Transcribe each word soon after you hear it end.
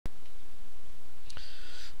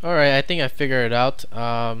Alright, I think I figured it out.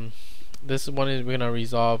 This one is we're gonna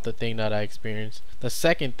resolve the thing that I experienced. The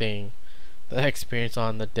second thing that I experienced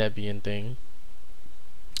on the Debian thing.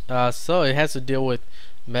 So it has to deal with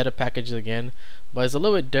Metapackage again, but it's a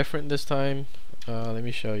little bit different this time. Let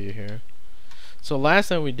me show you here. So last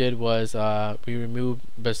time we did was we removed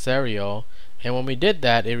Basirio, and when we did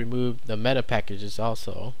that, it removed the Metapackages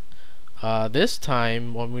also. This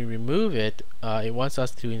time, when we remove it, it wants us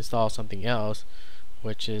to install something else,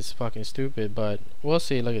 which is fucking stupid, but we'll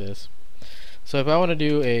see. Look at this. So if I want to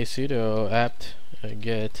do a sudo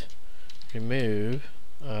apt-get remove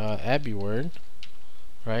abword,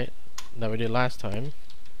 right, that we did last time,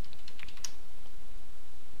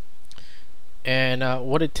 and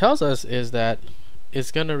what it tells us is that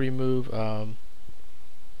it's gonna remove where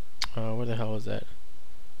the hell is that?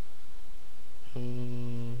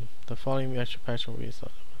 The following extra patch will be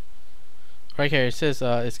installed. Right here it says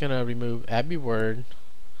it's gonna remove abword,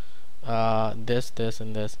 this,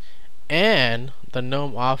 and this, and the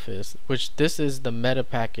GNOME Office, which this is the meta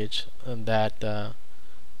package that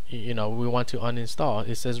you know, we want to uninstall.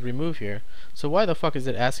 It says remove here. So why the fuck is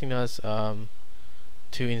it asking us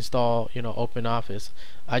to install, you know, OpenOffice?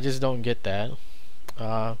 I just don't get that.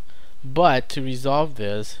 But to resolve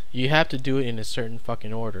this, you have to do it in a certain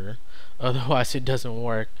fucking order, otherwise it doesn't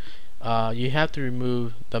work. You have to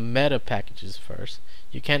remove the meta packages first.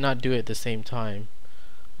 You cannot do it at the same time.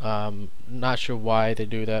 Not sure why they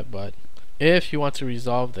do that, but if you want to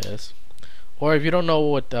resolve this, or if you don't know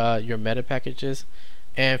what your meta package is,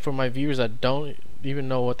 and for my viewers that don't even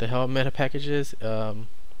know what the hell meta package is, meta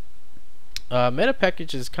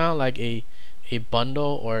package is kind of like a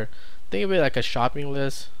bundle, or think of it like a shopping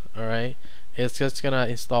list. Alright, it's just gonna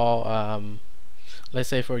install let's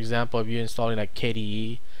say for example, if you're installing like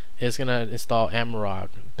KDE, it's gonna install Amarok,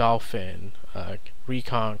 Dolphin,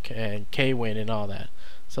 Reconc, and Kwin, and all that.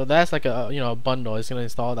 So that's like a, you know, a bundle. It's gonna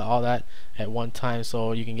install all that at one time,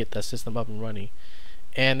 so you can get the system up and running.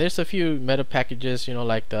 And there's a few meta packages, you know,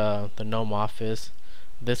 like the GNOME Office.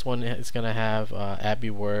 This one is gonna have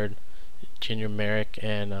abword, generic,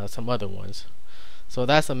 and some other ones. So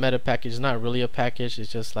that's a meta package. It's not really a package,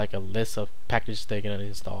 it's just like a list of packages they're gonna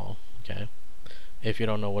install. Okay, if you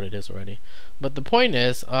don't know what it is already. But the point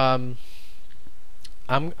is,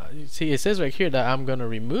 see, it says right here that I'm gonna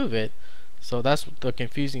remove it. So that's the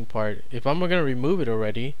confusing part. If I'm gonna remove it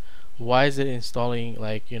already, why is it installing,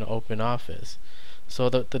 like, you know, OpenOffice? So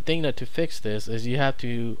the thing that to fix this is you have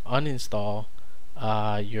to uninstall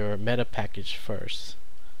your meta package first,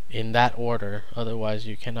 in that order, otherwise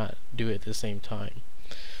you cannot do it at the same time.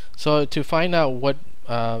 So to find out what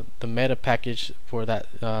the meta package for that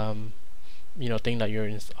you know, thing that you're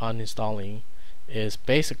uninstalling is,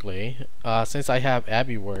 basically since I have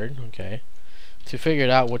abword, okay, to figure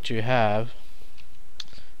out what you have,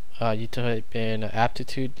 you type in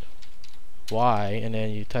aptitude y, and then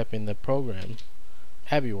you type in the program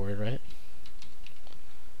abword, right?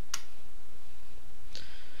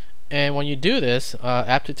 And when you do this,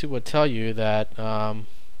 aptitude will tell you that GNOME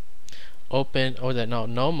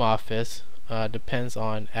Office depends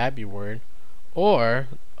on abword, or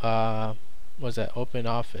was that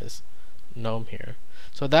OpenOffice GNOME here.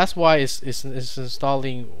 So that's why it's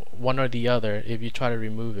installing one or the other if you try to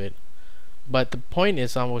remove it. But the point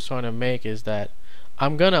is I was trying to make is that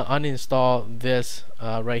I'm gonna uninstall this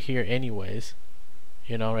right here anyways.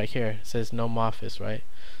 You know, right here it says GNOME Office, right?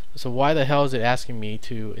 So why the hell is it asking me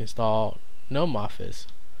to install GNOME Office?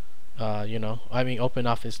 You know, I mean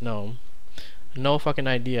OpenOffice GNOME. No fucking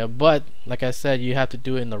idea. But like I said, you have to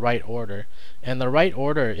do it in the right order, and the right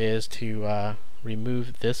order is to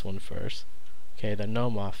remove this one first. Okay, the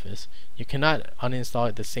GNOME Office. You cannot uninstall it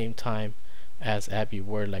at the same time as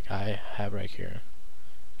abword like I have right here.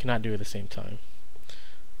 You cannot do it at the same time.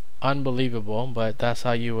 Unbelievable, but that's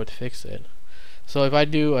how you would fix it. So if I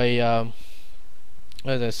do a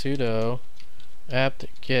sudo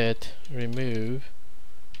apt-get remove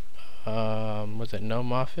what's that,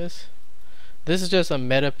 GNOME Office. This is just a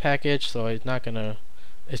meta package, so it's not gonna,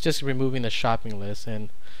 it's just removing the shopping list, and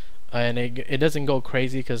it doesn't go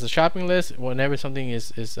crazy, because the shopping list, whenever something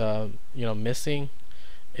is you know, missing,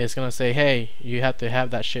 it's gonna say, hey, you have to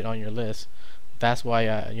have that shit on your list. That's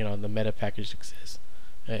why you know, the meta package exists.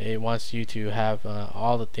 It wants you to have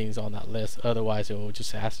all the things on that list, otherwise it will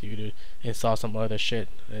just ask you to install some other shit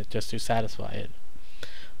just to satisfy it.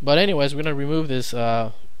 But anyways, we're gonna remove this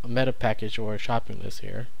meta package or shopping list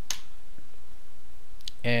here,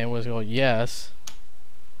 and we'll go yes.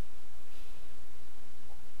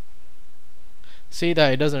 See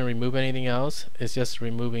that it doesn't remove anything else, it's just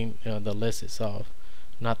removing, you know, the list itself,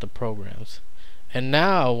 not the programs. And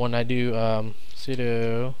now when I do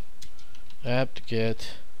sudo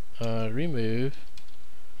apt-get remove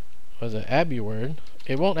was it AbiWord.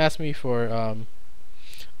 It won't ask me for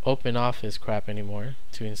OpenOffice crap anymore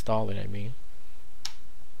to install it. I mean,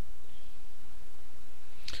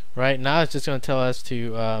 right now it's just going to tell us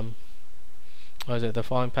to what is it? The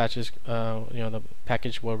following patches, the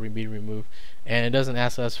package will be removed, and it doesn't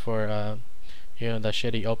ask us for the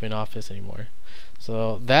shitty OpenOffice anymore.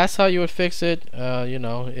 So that's how you would fix it.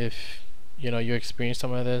 If you experience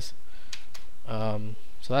some of this. So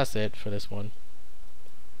that's it for this one.